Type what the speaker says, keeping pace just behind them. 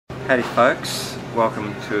Howdy folks,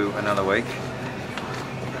 welcome to another week.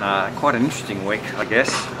 Quite an interesting week, I guess.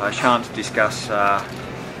 I shan't discuss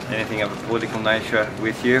anything of a political nature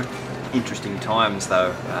with you. Interesting times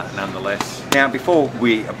though, nonetheless. Now before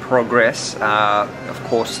we progress, of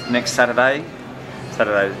course next Saturday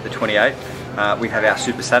the 28th, we have our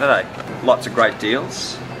Super Saturday. Lots of great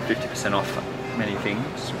deals, 50% off many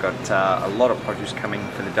things. We've got a lot of produce coming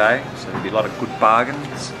for the day, so there'll be a lot of good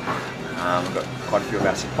bargains. We've got quite a few of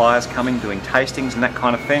our suppliers coming, doing tastings and that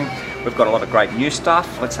kind of thing. We've got a lot of great new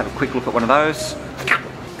stuff. Let's have a quick look at one of those.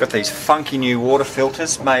 Got these funky new water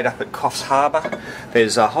filters made up at Coffs Harbour.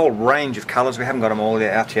 There's a whole range of colours. We haven't got them all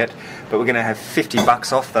out yet, but we're going to have 50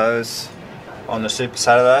 bucks off those on the Super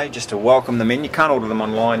Saturday just to welcome them in. You can't order them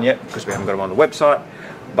online yet because we haven't got them on the website,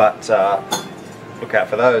 but look out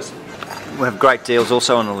for those. We have great deals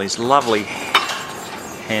also on all these lovely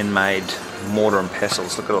handmade mortar and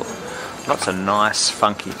pestles. Look at all. Lots of nice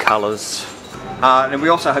funky colours. And we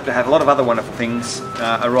also hope to have a lot of other wonderful things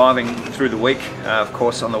arriving through the week. Of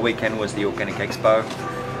course on the weekend was the Organic Expo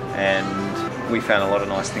and we found a lot of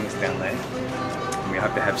nice things down there. And we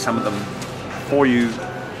hope to have some of them for you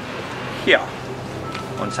here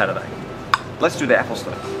on Saturday. Let's do the apples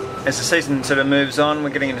though. As the season sort of moves on,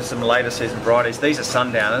 we're getting into some later season varieties. These are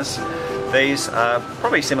sundowners. These are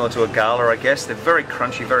probably similar to a gala, I guess. They're very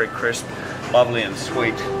crunchy, very crisp, lovely and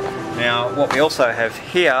sweet. Now what we also have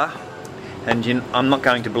here, and I'm not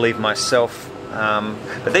going to believe myself,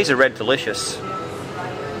 but these are Red Delicious.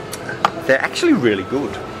 They're actually really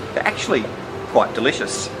good. They're actually quite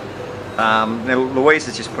delicious. Now Louise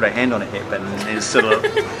has just put her hand on her hip and is sort of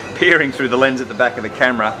peering through the lens at the back of the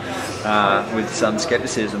camera with some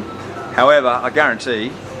skepticism. However, I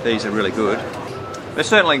guarantee these are really good. They've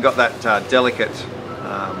certainly got that delicate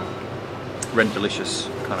Red Delicious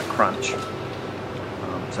kind of crunch.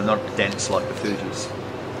 So not dense like the Fuji's.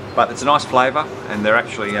 But it's a nice flavour and they're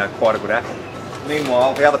actually quite a good apple.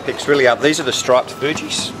 Meanwhile, the other picks really are, these are the striped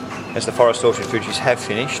Fuji's, as the Forest Orchard Fuji's have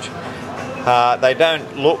finished. They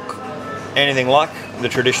don't look anything like the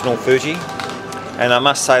traditional Fuji, and I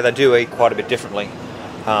must say they do eat quite a bit differently.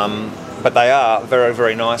 But they are very,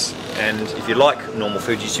 very nice, and if you like normal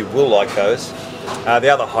Fuji's, you will like those. The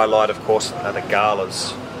other highlight, of course, are the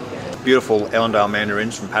Galas. Beautiful Ellendale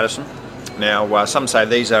mandarins from Patterson. Now, some say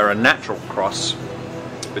these are a natural cross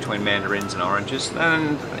between mandarins and oranges,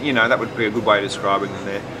 and you know that would be a good way of describing them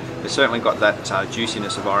there. They've certainly got that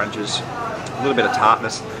juiciness of oranges, a little bit of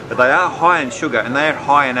tartness, but they are high in sugar and they are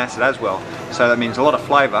high in acid as well. So that means a lot of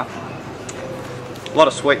flavour, a lot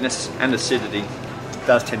of sweetness and acidity. It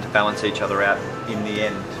does tend to balance each other out in the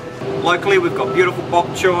end. Locally we've got beautiful bok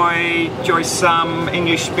choy, choy sum,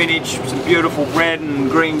 English spinach, some beautiful red and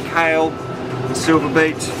green kale, silver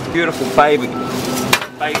beet, beautiful baby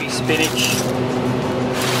spinach,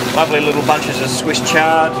 lovely little bunches of Swiss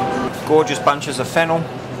chard, gorgeous bunches of fennel,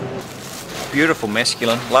 beautiful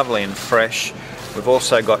mesclun, lovely and fresh. We've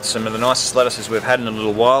also got some of the nicest lettuces we've had in a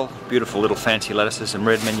little while, beautiful little fancy lettuces, some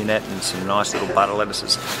red mignonette and some nice little butter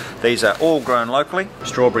lettuces. These are all grown locally.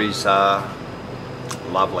 Strawberries are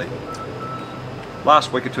lovely.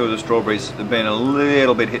 Last week or two of the strawberries have been a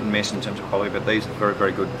little bit hit and miss in terms of quality, but these are very,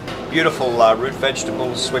 very good. Beautiful root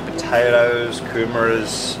vegetables, sweet potatoes,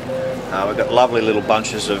 kumaras. We've got lovely little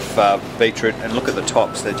bunches of beetroot, and look at the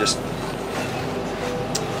tops, they're just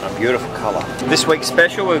a beautiful colour. This week's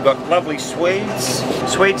special, we've got lovely Swedes.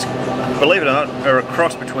 Swedes, believe it or not, are a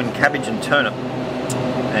cross between cabbage and turnip,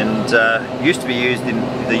 and used to be used in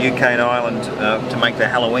the UK and Ireland to make their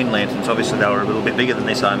Halloween lanterns. Obviously they were a little bit bigger than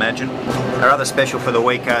this, I imagine. Our other special for the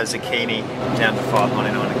week are zucchini, down to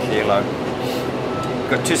 $5.99 a kilo. We've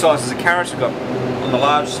got two sizes of carrots. We've got on the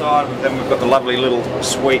large side, then we've got the lovely little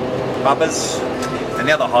sweet bubbers. And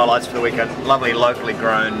the other highlights for the week are lovely locally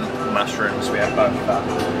grown mushrooms. We have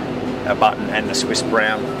both our button and the Swiss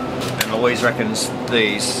brown. And Louise reckons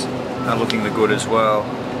these are looking the good as well.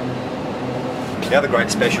 The other great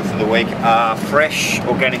special for the week are fresh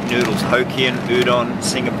organic noodles, Hokkien, udon,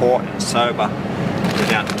 Singapore and soba. They're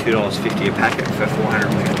down to $2.50 a packet for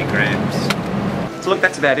 450 grams. So look,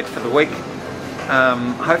 that's about it for the week.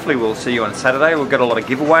 Hopefully we'll see you on Saturday. We've got a lot of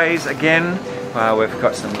giveaways again. We've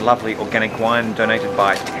got some lovely organic wine donated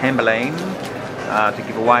by Tamburlaine to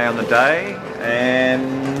give away on the day,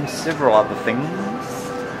 and several other things.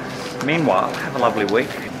 Meanwhile, have a lovely week.